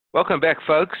Welcome back,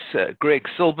 folks. Greg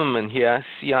Silverman here,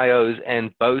 CIOs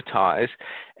and Bow Ties,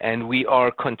 and we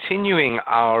are continuing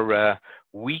our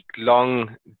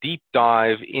week-long deep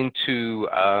dive into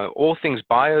all things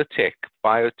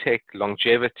biotech,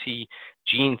 longevity,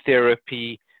 gene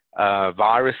therapy,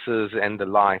 viruses, and the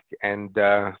like, and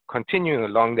continuing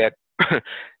along that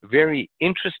very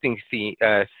interesting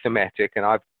thematic. And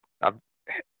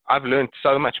I've learned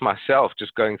so much myself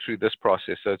just going through this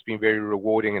process, so it's been very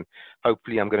rewarding, and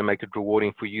hopefully I'm going to make it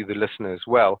rewarding for you, the listener, as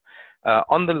well.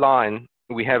 On the line,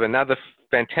 we have another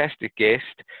fantastic guest,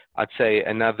 I'd say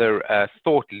another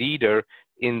thought leader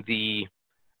in the,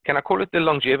 can I call it the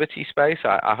longevity space?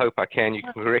 I hope I can. You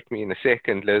can correct me in a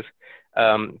second, Liz.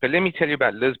 But let me tell you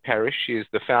about Liz Parrish. She is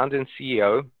the founder and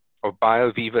CEO of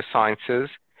BioViva Sciences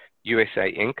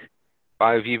USA, Inc.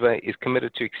 BioViva is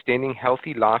committed to extending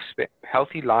healthy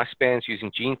lifespans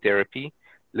using gene therapy.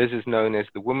 Liz is known as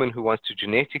the woman who wants to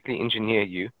genetically engineer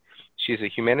you. She is a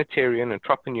humanitarian,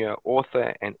 entrepreneur,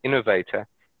 author, and innovator,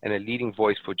 and a leading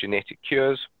voice for genetic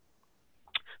cures.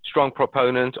 Strong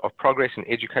proponent of progress and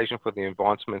education for the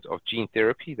advancement of gene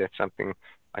therapy. That's something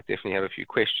I definitely have a few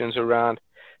questions around.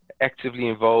 Actively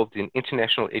involved in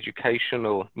international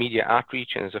educational media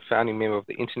outreach, and is a founding member of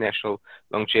the International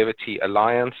Longevity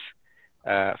Alliance.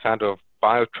 Founder of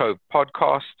Biotrope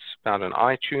Podcasts, found on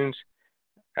iTunes,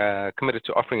 committed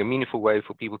to offering a meaningful way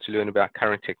for people to learn about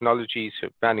current technologies. So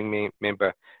founding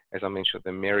member, as I mentioned, of the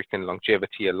American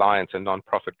Longevity Alliance, a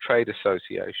nonprofit trade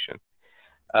association.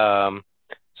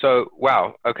 So,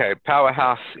 wow, okay,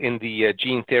 powerhouse in the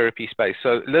gene therapy space.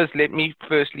 So, Liz, let me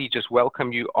firstly just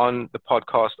welcome you on the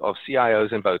podcast of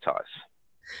CIOs and Bow Ties.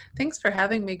 Thanks for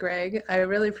having me, Greg. I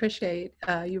really appreciate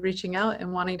you reaching out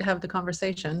and wanting to have the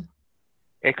conversation.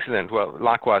 Excellent. Well,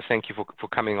 likewise, thank you for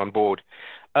coming on board.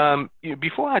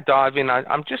 Before I dive in,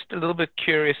 I'm just a little bit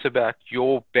curious about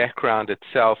your background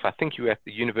itself. I think you were at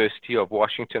the University of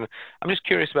Washington. I'm just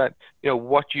curious about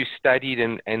what you studied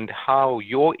and how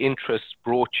your interests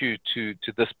brought you to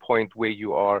this point where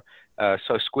you are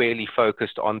so squarely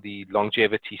focused on the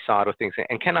longevity side of things.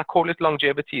 And can I call it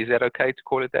longevity? Is that okay to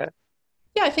call it that?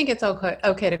 Yeah, I think it's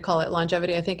okay to call it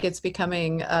longevity. I think it's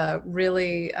becoming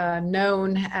really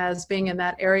known as being in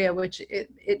that area, which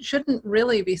it shouldn't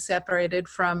really be separated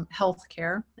from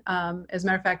healthcare. As a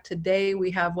matter of fact, today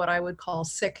we have what I would call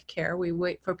sick care. We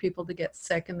wait for people to get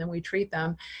sick and then we treat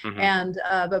them.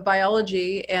 Mm-hmm. But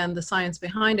biology and the science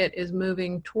behind it is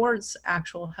moving towards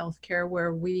actual healthcare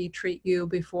where we treat you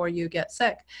before you get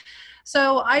sick.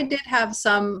 So I did have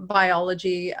some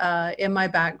biology in my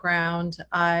background.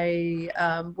 I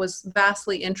was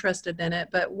vastly interested in it,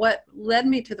 but what led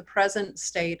me to the present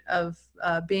state of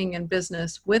being in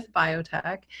business with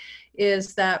biotech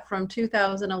is that from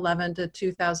 2011 to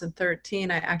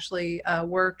 2013, I actually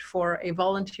worked for a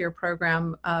volunteer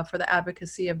program for the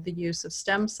advocacy of the use of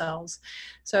stem cells.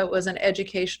 So it was an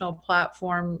educational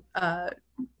platform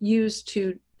used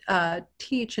to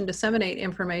teach and disseminate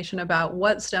information about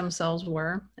what stem cells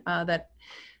were, that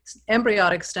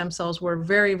embryonic stem cells were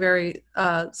very, very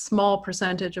small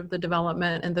percentage of the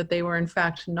development, and that they were in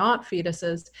fact not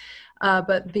fetuses.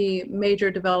 But the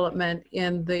major development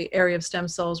in the area of stem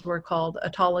cells were called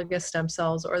autologous stem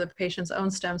cells, or the patient's own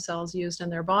stem cells used in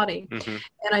their body. Mm-hmm.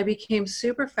 And I became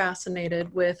super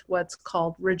fascinated with what's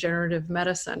called regenerative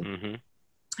medicine.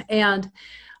 Mm-hmm. And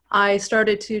I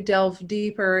started to delve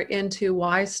deeper into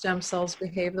why stem cells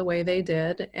behave the way they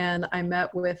did, and I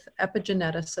met with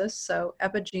epigeneticists. So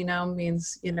epigenome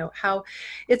means, how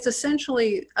it's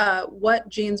essentially what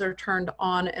genes are turned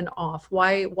on and off,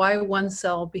 why one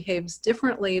cell behaves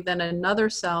differently than another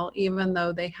cell, even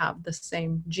though they have the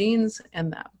same genes in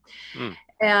them. Mm.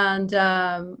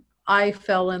 And I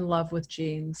fell in love with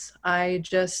genes. I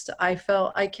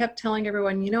kept telling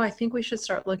everyone, I think we should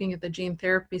start looking at the gene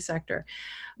therapy sector.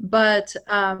 But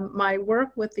my work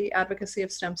with the advocacy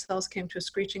of stem cells came to a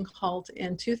screeching halt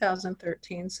in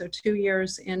 2013, so 2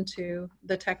 years into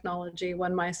the technology,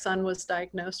 when my son was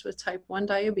diagnosed with type 1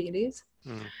 diabetes.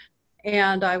 Mm.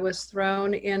 And I was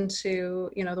thrown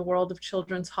into, the world of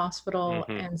Children's Hospital,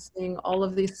 mm-hmm. and seeing all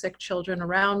of these sick children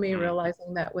around me, mm-hmm.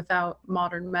 realizing that without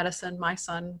modern medicine, my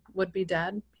son would be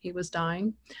dead. He was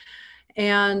dying.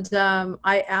 And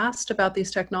I asked about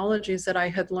these technologies that I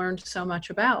had learned so much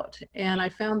about, and I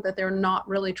found that they're not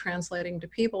really translating to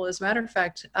people. As a matter of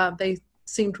fact, they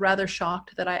seemed rather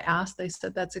shocked that I asked. They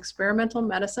said, that's experimental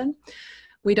medicine.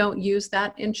 We don't use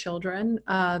that in children.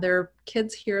 There are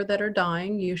kids here that are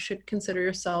dying. You should consider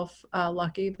yourself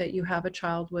lucky that you have a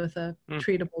child with a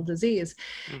treatable disease.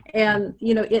 And,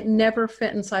 it never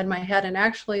fit inside my head. And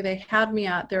actually, they had me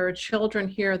at, there are children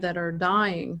here that are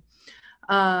dying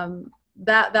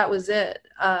that was it.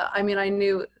 I mean,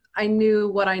 I knew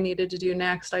what I needed to do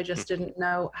next. I just didn't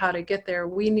know how to get there.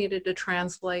 We needed to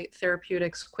translate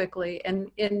therapeutics quickly. And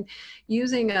in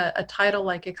using a title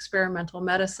like experimental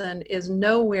medicine is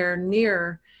nowhere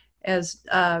near as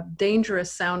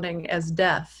dangerous sounding as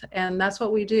death. And that's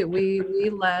what we do. We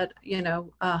let,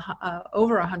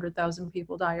 over 100,000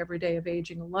 people die every day of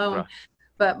aging alone. Right.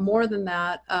 But more than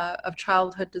that, of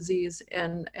childhood disease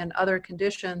and other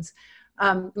conditions,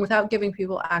 without giving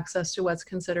people access to what's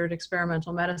considered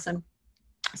experimental medicine.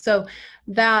 So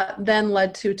that then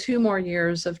led to 2 more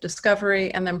years of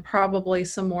discovery, and then probably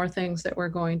some more things that we're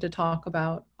going to talk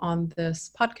about on this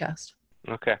podcast.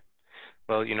 Okay.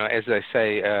 Well, as they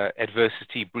say,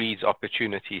 adversity breeds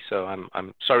opportunity. So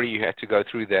I'm sorry you had to go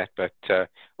through that, but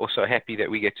also happy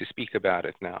that we get to speak about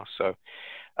it now. So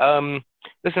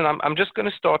listen, I'm just going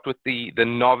to start with the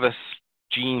novice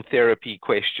gene therapy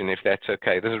question, if that's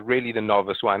okay. This is really the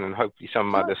novice one, and hopefully some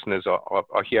of my listeners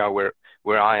are here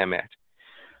where I am at.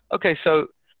 Okay, so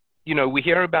we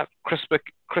hear about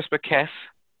CRISPR-Cas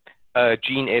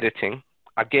gene editing.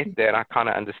 I get that. I kind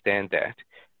of understand that.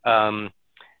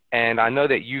 And I know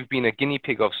that you've been a guinea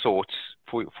pig of sorts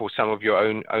for some of your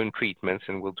own treatments,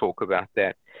 and we'll talk about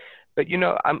that. But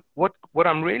what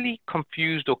I'm really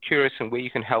confused or curious, and where you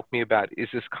can help me about, is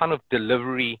this kind of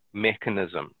delivery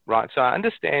mechanism, right? So I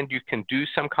understand you can do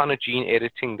some kind of gene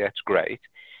editing, that's great,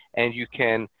 and you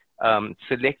can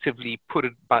selectively put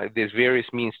it there's various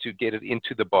means to get it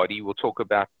into the body. We'll talk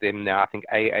about them now. I think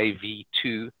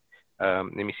AAV2,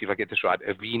 let me see if I get this right,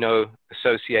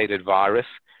 adeno-associated virus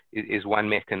is one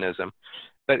mechanism.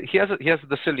 But here's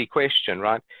the silly question,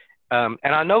 right? And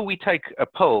I know we take a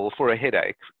pill for a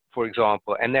headache, for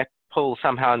example, and that pill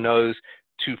somehow knows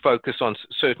to focus on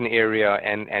a certain area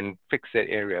and fix that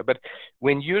area. But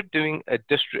when you're doing a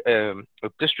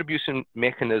distribution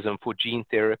mechanism for gene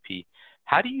therapy,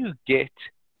 how do you get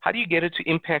it to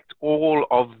impact all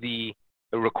of the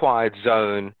required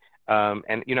zone?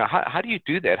 And how do you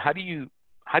do that? How do you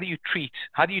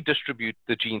distribute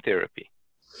the gene therapy?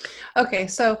 Okay,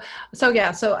 so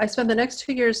I spent the next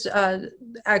 2 years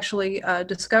actually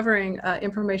discovering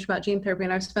information about gene therapy,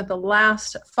 and I've spent the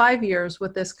last 5 years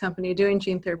with this company doing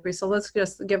gene therapy. So let's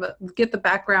just get the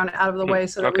background out of the way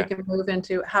so that we can move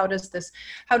into how does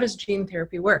gene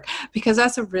therapy work? Because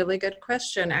that's a really good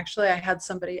question. Actually, I had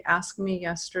somebody ask me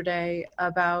yesterday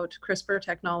about CRISPR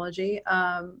technology,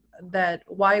 that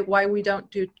why we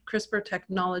don't do CRISPR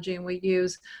technology and we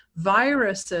use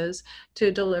viruses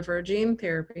to deliver gene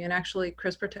therapy. And actually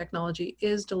CRISPR technology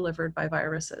is delivered by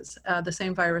viruses, the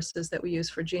same viruses that we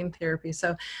use for gene therapy.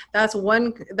 So that's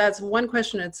one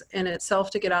question in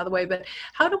itself to get out of the way. But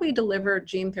how do we deliver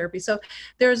gene therapy? So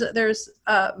there's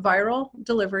viral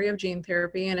delivery of gene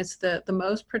therapy, and it's the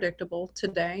most predictable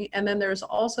today. And then there's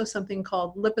also something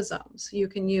called liposomes. You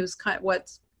can use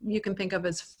what you can think of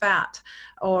as fat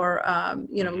or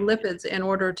lipids in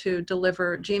order to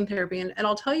deliver gene therapy. And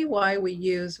I'll tell you why we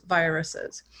use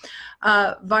viruses.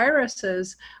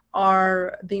 Viruses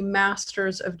are the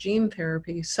masters of gene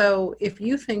therapy. So if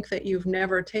you think that you've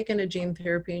never taken a gene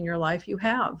therapy in your life, you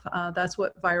have. That's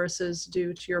what viruses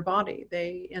do to your body.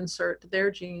 They insert their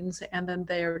genes, and then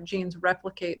their genes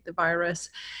replicate the virus.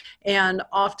 And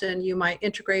often you might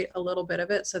integrate a little bit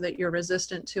of it so that you're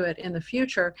resistant to it in the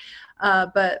future,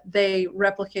 but they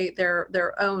replicate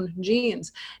their own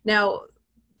genes. Now,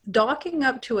 docking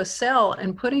up to a cell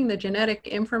and putting the genetic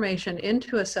information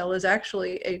into a cell is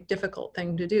actually a difficult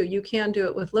thing to do. You can do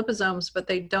it with liposomes, but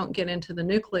they don't get into the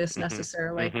nucleus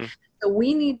necessarily. So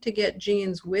we need to get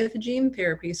genes with gene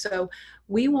therapy. So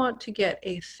we want to get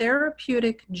a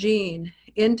therapeutic gene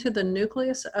into the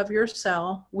nucleus of your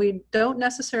cell. We don't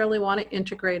necessarily want to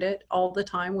integrate it all the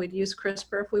time. We'd use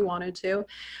CRISPR if we wanted to.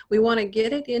 We want to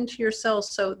get it into your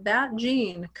cells so that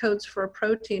gene codes for a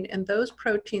protein, and those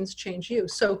proteins change you.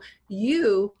 So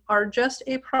you are just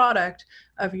a product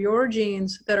of your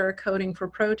genes that are coding for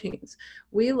proteins.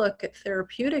 We look at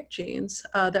therapeutic genes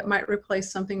that might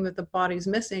replace something that the body's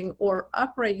missing or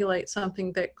upregulate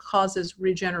something that causes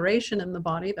regeneration in the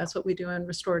body. That's what we do in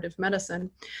restorative medicine.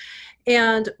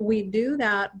 And we do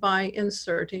that by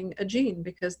inserting a gene,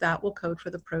 because that will code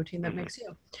for the protein that makes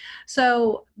you.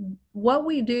 So what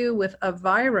we do with a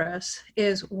virus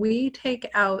is we take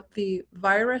out the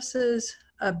virus's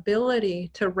ability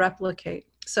to replicate.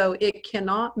 So it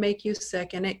cannot make you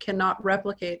sick and it cannot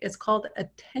replicate. It's called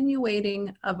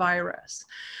attenuating a virus.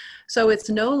 So it's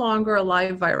no longer a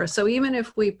live virus. So even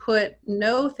if we put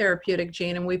no therapeutic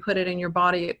gene and we put it in your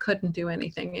body, it couldn't do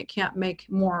anything. It can't make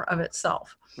more of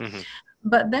itself.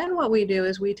 But then what we do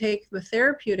is we take the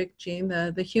therapeutic gene,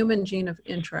 the human gene of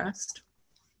interest,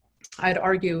 I'd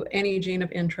argue any gene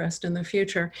of interest in the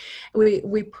future.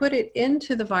 We put it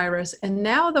into the virus, and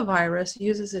now the virus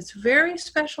uses its very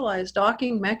specialized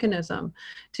docking mechanism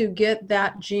to get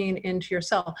that gene into your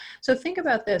cell. So think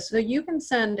about this. So you can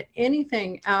send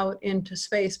anything out into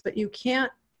space, but you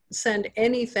can't send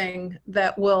anything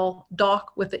that will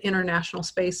dock with the International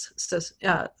Space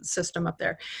System up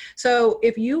there. So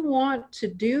if you want to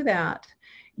do that,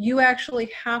 you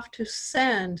actually have to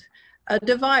send a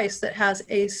device that has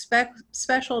a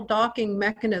special docking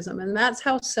mechanism, and that's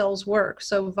how cells work.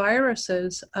 So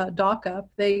viruses dock up.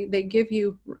 They give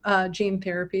you gene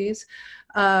therapies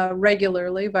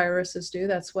regularly. Viruses do.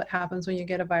 That's what happens when you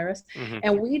get a virus. Mm-hmm.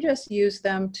 And we just use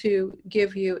them to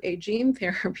give you a gene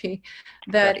therapy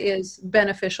that is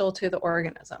beneficial to the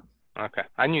organism. Okay.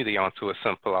 I knew the answer was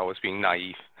simple. I was being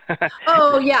naive.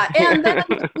 Oh, yeah. And then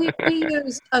we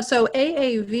use, so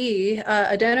AAV,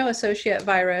 adeno-associate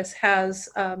virus, has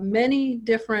many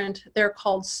different, they're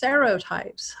called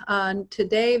serotypes.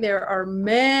 Today, there are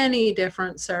many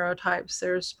different serotypes.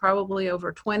 There's probably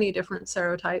over 20 different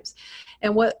serotypes.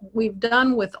 And what we've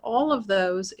done with all of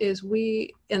those is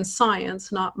we, in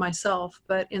science, not myself,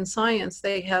 but in science,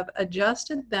 they have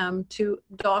adjusted them to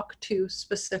dock to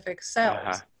specific cells.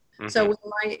 Uh-huh. Mm-hmm. So we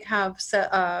might have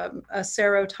a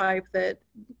serotype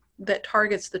that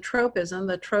targets the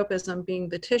tropism being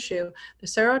the tissue. The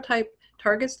serotype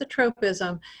targets the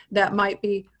tropism that might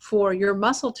be for your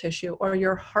muscle tissue or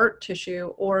your heart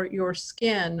tissue or your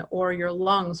skin or your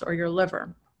lungs or your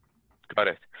liver. Got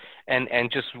it. And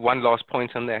just one last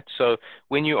point on that. So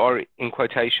when you are, in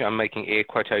quotation, I'm making air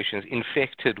quotations,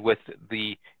 infected with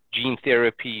the gene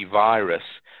therapy virus,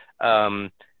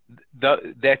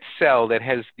 that cell that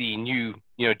has the new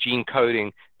gene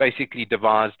coding basically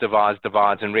divides and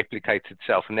replicates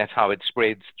itself, and that's how it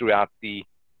spreads throughout the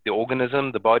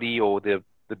organism, the body, or the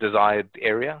desired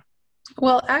area?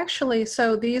 Well, actually,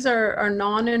 so these are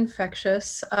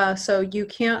non-infectious, so you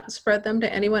can't spread them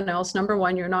to anyone else. Number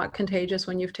one, you're not contagious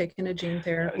when you've taken a gene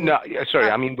therapy. No, sorry,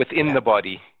 I mean within the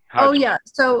body. Oh yeah,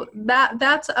 so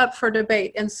that's up for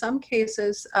debate. In some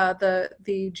cases,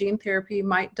 the gene therapy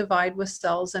might divide with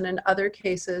cells, and in other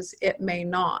cases, it may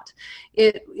not.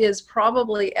 It is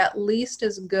probably at least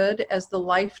as good as the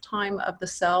lifetime of the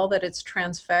cell that it's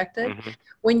transfected. Mm-hmm.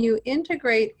 When you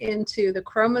integrate into the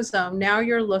chromosome, now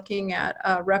you're looking at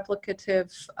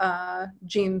replicative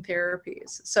gene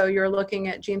therapies. So you're looking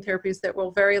at gene therapies that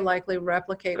will very likely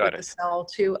replicate with the cell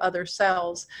to other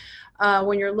cells.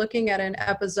 When you're looking at an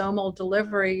episomal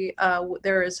delivery,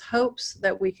 there is hopes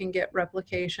that we can get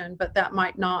replication, but that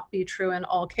might not be true in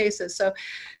all cases. So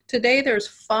today there's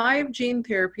 5 gene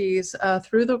therapies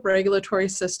through the regulatory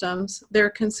systems.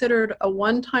 They're considered a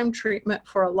one-time treatment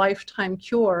for a lifetime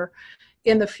cure.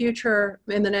 In the future,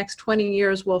 in the next 20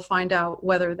 years, we'll find out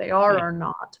whether they are or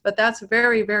not. But that's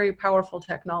very, very powerful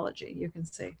technology, you can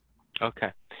see.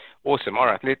 Okay, awesome. All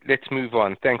right, let's move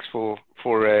on. Thanks for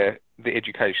the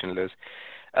education, Liz.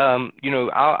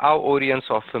 Our audience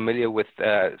are familiar with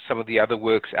some of the other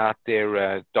works out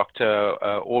there. Dr.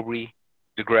 Aubrey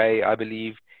de Grey, I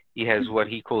believe, he has what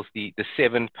he calls the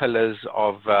 7 pillars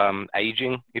of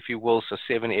aging, if you will, so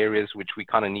 7 areas which we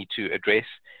kind of need to address.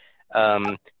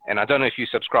 And I don't know if you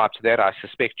subscribe to that. I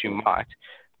suspect you might.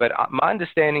 But my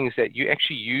understanding is that you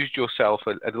actually used yourself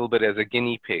a little bit as a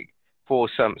guinea pig for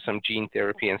some gene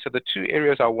therapy. And so the 2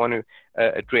 areas I want to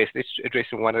address, let's address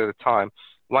them one at a time.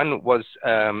 One was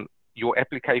your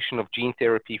application of gene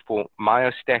therapy for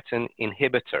myostatin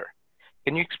inhibitor.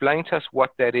 Can you explain to us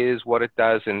what that is, what it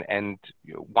does, and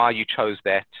why you chose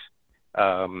that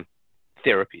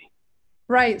therapy?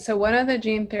 Right. So one of the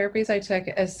gene therapies I took,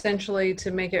 essentially,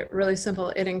 to make it really simple,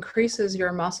 it increases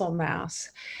your muscle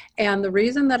mass. And the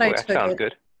reason that I took it... sounds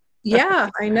good. Yeah,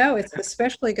 I know. It's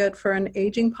especially good for an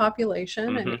aging population.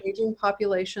 Mm-hmm. An aging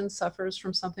population suffers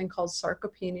from something called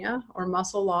sarcopenia, or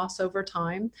muscle loss over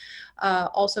time.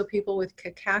 Also, people with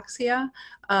cachexia,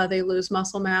 they lose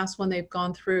muscle mass when they've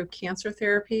gone through cancer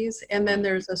therapies. And then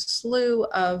there's a slew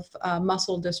of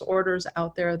muscle disorders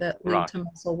out there that lead to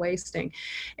muscle wasting.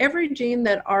 Every gene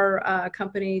that our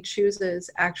company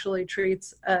chooses actually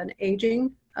treats an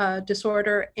aging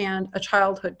disorder and a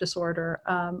childhood disorder.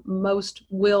 Most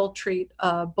will treat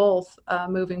both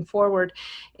moving forward.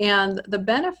 And the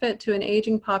benefit to an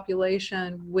aging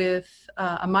population with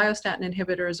a myostatin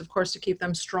inhibitor is, of course, to keep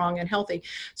them strong and healthy.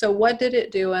 So what did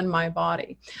it do in my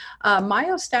body?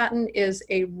 Myostatin is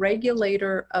a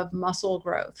regulator of muscle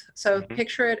growth. So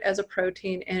picture it as a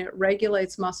protein, and it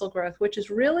regulates muscle growth, which is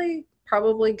really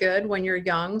probably good when you're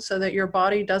young, so that your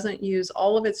body doesn't use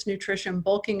all of its nutrition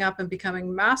bulking up and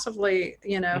becoming massively,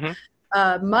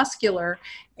 muscular,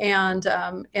 and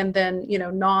then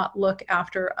not look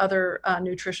after other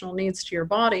nutritional needs to your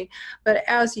body. But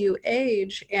as you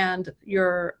age and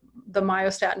the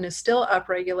myostatin is still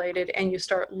upregulated, and you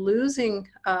start losing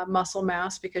muscle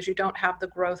mass because you don't have the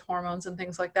growth hormones and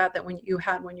things like that when you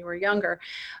had when you were younger,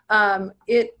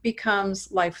 it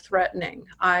becomes life-threatening.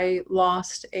 I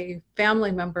lost a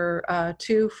family member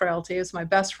to frailty. It was my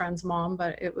best friend's mom,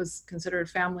 but it was considered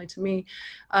family to me.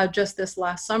 Just this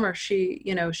last summer, she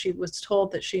was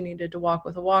told that she needed to walk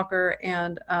with a walker,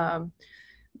 and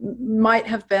might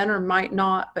have been or might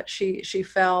not, but she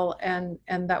fell, and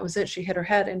that was it. She hit her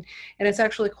head, and it's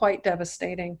actually quite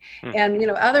devastating. And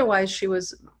otherwise she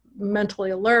was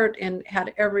mentally alert and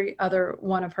had every other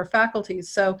one of her faculties.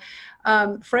 So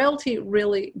frailty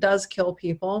really does kill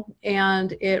people,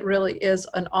 and it really is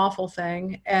an awful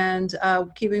thing. And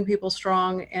keeping people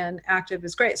strong and active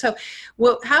is great. So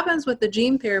what happens with the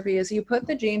gene therapy is you put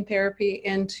the gene therapy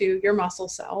into your muscle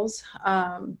cells.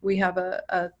 We have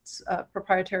a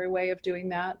proprietary way of doing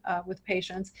that with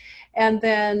patients. And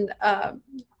then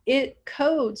it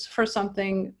codes for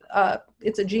something,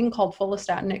 it's a gene called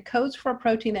follistatin. It codes for a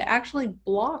protein that actually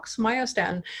blocks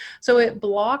myostatin. So it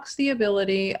blocks the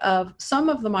ability of some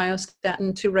of the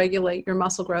myostatin to regulate your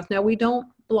muscle growth. Now, we don't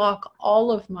block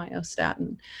all of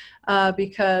myostatin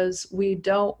because we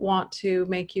don't want to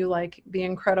make you like the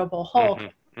Incredible Hulk,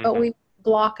 but we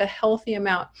block a healthy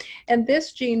amount. And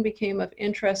this gene became of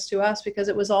interest to us because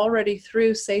it was already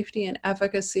through safety and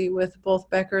efficacy with both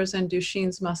Becker's and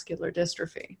Duchenne's muscular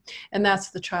dystrophy. And that's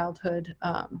the childhood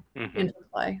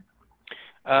interplay.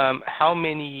 How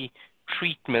many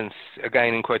treatments,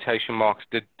 again in quotation marks,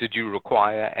 did you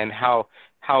require, and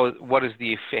what has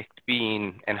the effect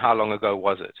been, and how long ago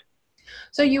was it?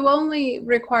 So you only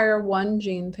require one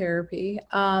gene therapy.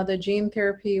 The gene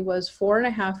therapy was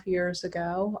 4.5 years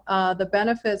ago. The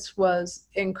benefits was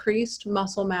increased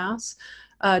muscle mass,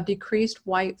 decreased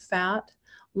white fat,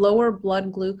 lower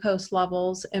blood glucose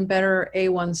levels, and better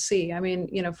A1C. I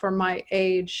mean, for my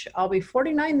age, I'll be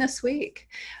 49 this week.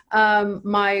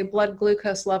 My blood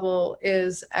glucose level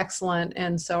is excellent,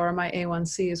 and so are my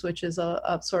A1Cs, which is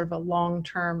a sort of a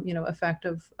long-term, effect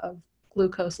of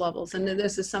glucose levels. And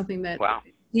this is something that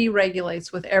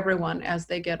deregulates with everyone as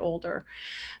they get older.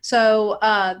 So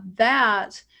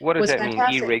that what does was that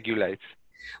fantastic. mean, deregulates?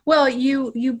 Well,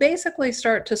 you basically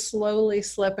start to slowly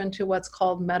slip into what's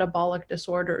called metabolic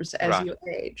disorders as you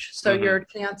age. So your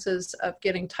chances of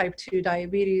getting type 2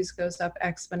 diabetes goes up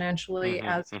exponentially,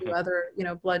 as do other,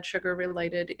 blood sugar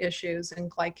related issues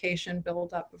and glycation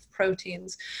buildup of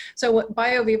proteins. So what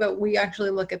BioViva, we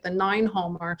actually look at the 9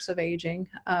 hallmarks of aging.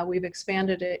 We've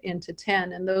expanded it into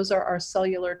 10, and those are our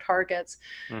cellular targets.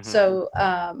 So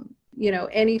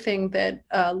anything that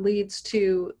leads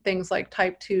to things like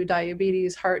type 2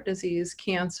 diabetes, heart disease,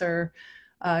 cancer,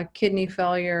 kidney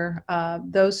failure,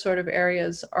 those sort of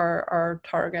areas are our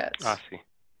targets. I see.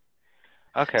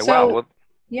 Okay, So, wow. Well,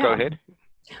 go ahead.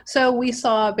 So we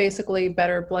saw basically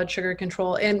better blood sugar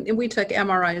control, and we took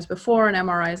MRIs before and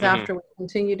MRIs after. We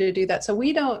continue to do that. So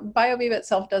BioViva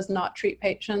itself does not treat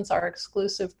patients. Our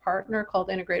exclusive partner called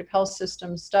Integrative Health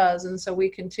Systems does. And so we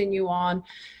continue on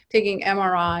taking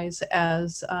MRIs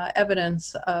as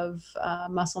evidence of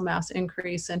muscle mass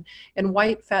increase and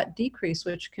white fat decrease,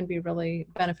 which can be really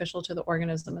beneficial to the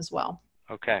organism as well.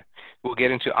 Okay, we'll get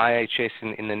into IHS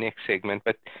in the next segment,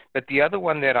 but the other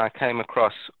one that I came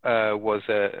across was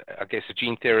I guess a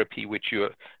gene therapy which you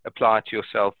applied to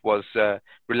yourself was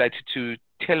related to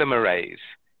telomerase.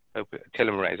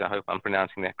 Telomerase, I hope I'm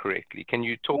pronouncing that correctly. Can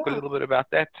you talk a little bit about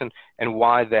that and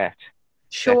why that?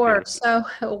 Sure. So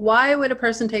why would a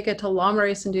person take a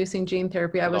telomerase-inducing gene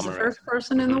therapy? I was the first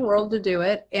person in the world to do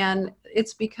it, and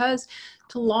it's because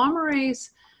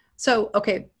telomerase,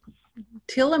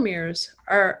 telomeres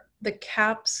are the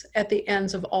caps at the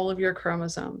ends of all of your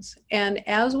chromosomes. And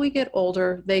as we get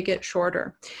older, they get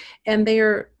shorter. And they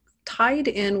are tied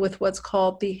in with what's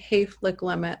called the Hayflick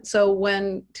limit. So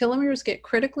when telomeres get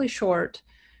critically short,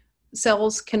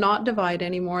 cells cannot divide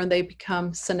anymore and they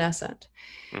become senescent.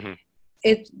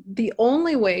 It's the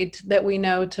only way that we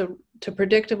know to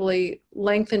predictably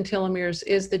lengthen telomeres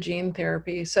is the gene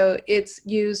therapy. So it's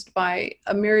used by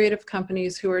a myriad of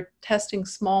companies who are testing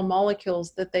small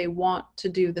molecules that they want to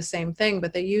do the same thing,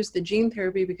 but they use the gene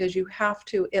therapy because you have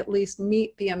to at least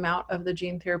meet the amount of the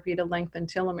gene therapy to lengthen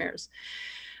telomeres.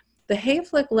 The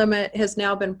Hayflick limit has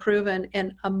now been proven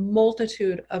in a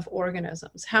multitude of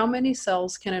organisms. How many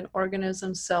cells can an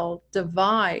organism cell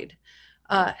divide?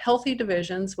 Healthy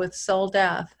divisions with cell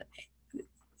death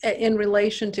in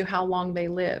relation to how long they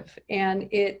live. And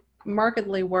it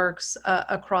markedly works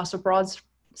across a broad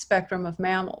spectrum of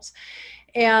mammals.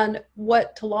 And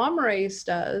what telomerase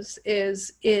does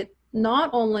is it not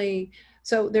only,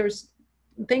 so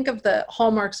think of the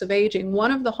hallmarks of aging.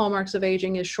 One of the hallmarks of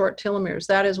aging is short telomeres.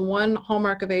 That is one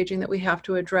hallmark of aging that we have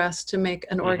to address to make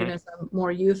an organism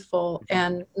more youthful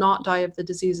and not die of the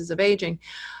diseases of aging.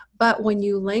 But when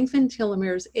you lengthen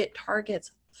telomeres, it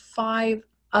targets 5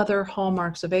 other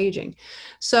hallmarks of aging.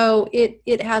 So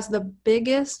it has the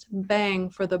biggest bang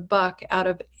for the buck out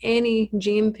of any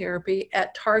gene therapy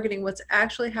at targeting what's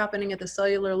actually happening at the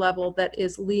cellular level that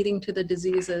is leading to the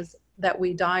diseases that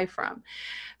we die from.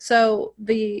 So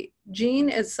the gene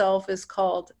itself is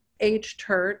called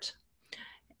hTERT.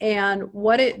 And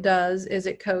what it does is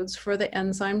it codes for the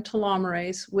enzyme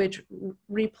telomerase, which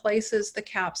replaces the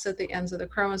caps at the ends of the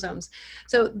chromosomes.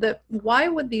 So why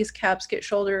would these caps get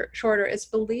shorter? It's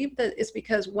believed that it's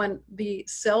because when the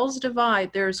cells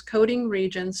divide, there's coding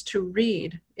regions to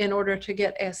read in order to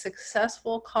get a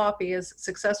successful copy, as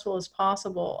successful as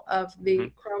possible, of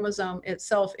the chromosome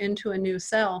itself into a new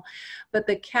cell. But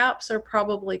the caps are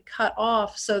probably cut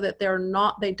off so that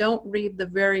they don't read the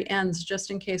very ends,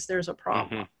 just in case there's a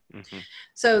problem.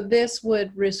 So this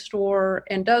would restore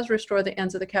and does restore the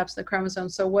ends of the caps of the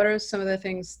chromosomes. So what are some of the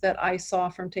things that I saw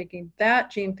from taking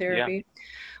that gene therapy?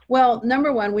 Well,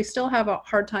 number one, we still have a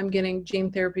hard time getting gene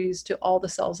therapies to all the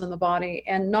cells in the body,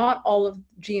 and not all of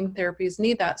gene therapies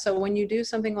need that. So when you do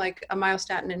something like a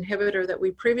myostatin inhibitor that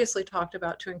we previously talked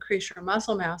about to increase your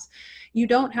muscle mass, you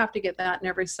don't have to get that in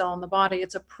every cell in the body.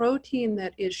 It's a protein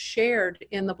that is shared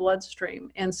in the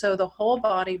bloodstream, and so the whole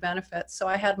body benefits. So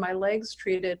I had my legs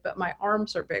treated, but my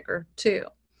arms are bigger too.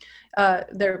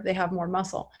 They have more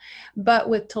muscle. But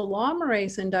with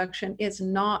telomerase induction, it's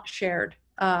not shared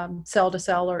cell to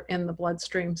cell or in the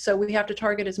bloodstream. So we have to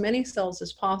target as many cells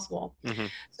as possible.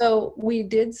 So we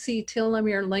did see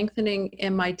telomere lengthening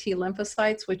in my T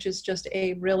lymphocytes, which is just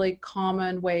a really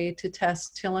common way to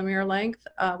test telomere length.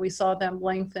 We saw them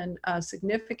lengthen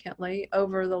significantly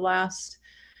over the last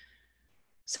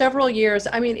several years.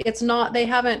 I mean, they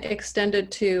haven't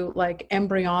extended to like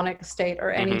embryonic state or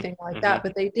anything like that,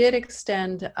 but they did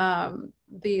extend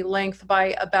the length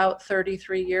by about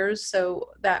 33 years.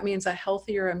 So that means a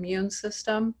healthier immune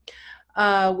system.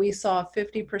 We saw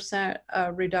 50%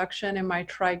 reduction in my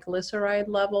triglyceride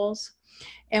levels.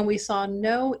 And we saw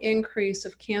no increase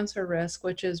of cancer risk,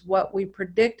 which is what we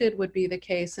predicted would be the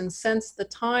case. And since the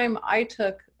time I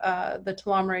took the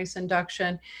telomerase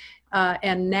induction,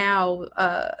 and now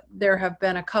there have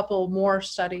been a couple more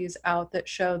studies out that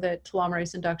show that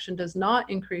telomerase induction does not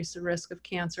increase the risk of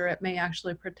cancer. It may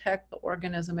actually protect the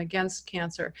organism against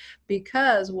cancer,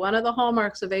 because one of the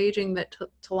hallmarks of aging that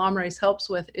telomerase helps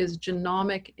with is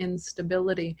genomic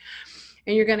instability.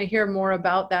 And you're going to hear more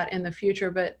about that in the future,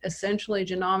 but essentially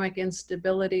genomic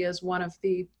instability is one of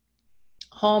the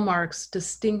hallmarks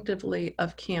distinctively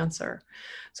of cancer.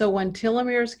 So when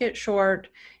telomeres get short,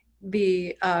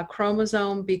 the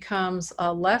chromosome becomes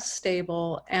less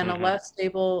stable, and a less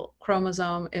stable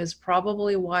chromosome is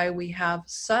probably why we have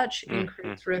such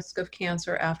increased risk of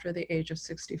cancer after the age of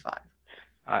 65.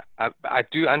 I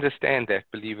do understand that,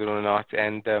 believe it or not,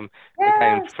 and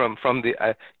again, from the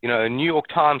a New York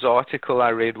Times article I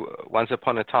read once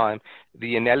upon a time,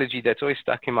 the analogy that's always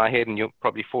stuck in my head, and you'll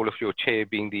probably fall off your chair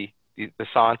being the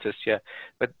scientist here,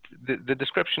 but the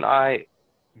description I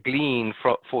glean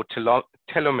for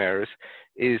telomeres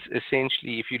is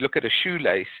essentially, if you look at a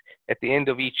shoelace, at the end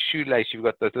of each shoelace you've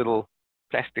got those little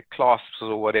plastic clasps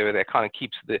or whatever that kind of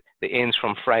keeps the ends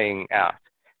from fraying out.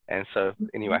 And so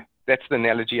anyway, that's the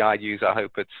analogy I use. I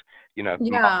hope it's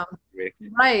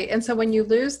right. And so when you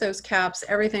lose those caps,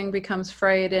 everything becomes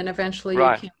frayed, and eventually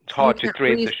it's hard to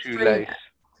thread the shoelace.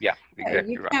 Yeah,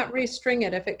 exactly. You can't restring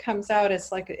it. If it comes out,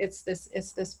 it's like it's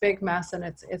this big mess, and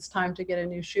it's time to get a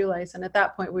new shoelace. And at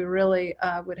that point, we really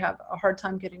would have a hard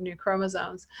time getting new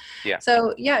chromosomes.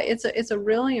 So it's a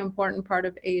really important part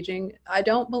of aging. I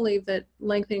don't believe that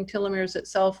lengthening telomeres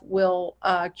itself will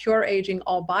cure aging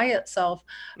all by itself,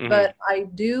 but I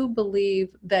do believe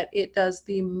that it does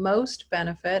the most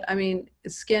benefit. I mean,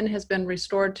 skin has been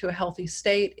restored to a healthy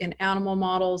state in animal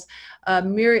models.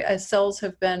 Cells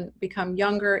have become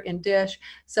younger in dish.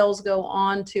 Cells go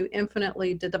on to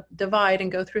infinitely divide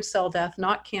and go through cell death,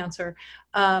 not cancer.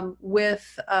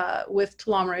 With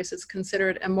telomerase, it's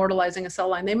considered immortalizing a cell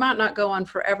line. They might not go on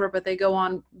forever, but they go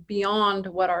on beyond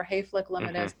what our Hayflick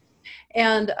limit is.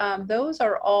 And those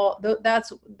are all,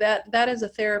 that is a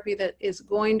therapy that is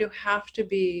going to have to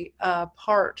be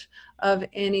part of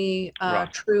any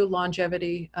true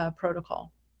longevity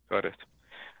protocol. Got it.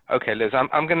 Okay, Liz,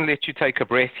 I'm going to let you take a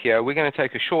breath here. We're going to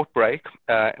take a short break.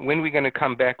 When we're going to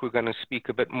come back, we're going to speak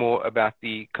a bit more about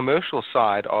the commercial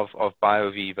side of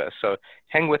BioViva. So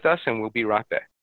hang with us and we'll be right back.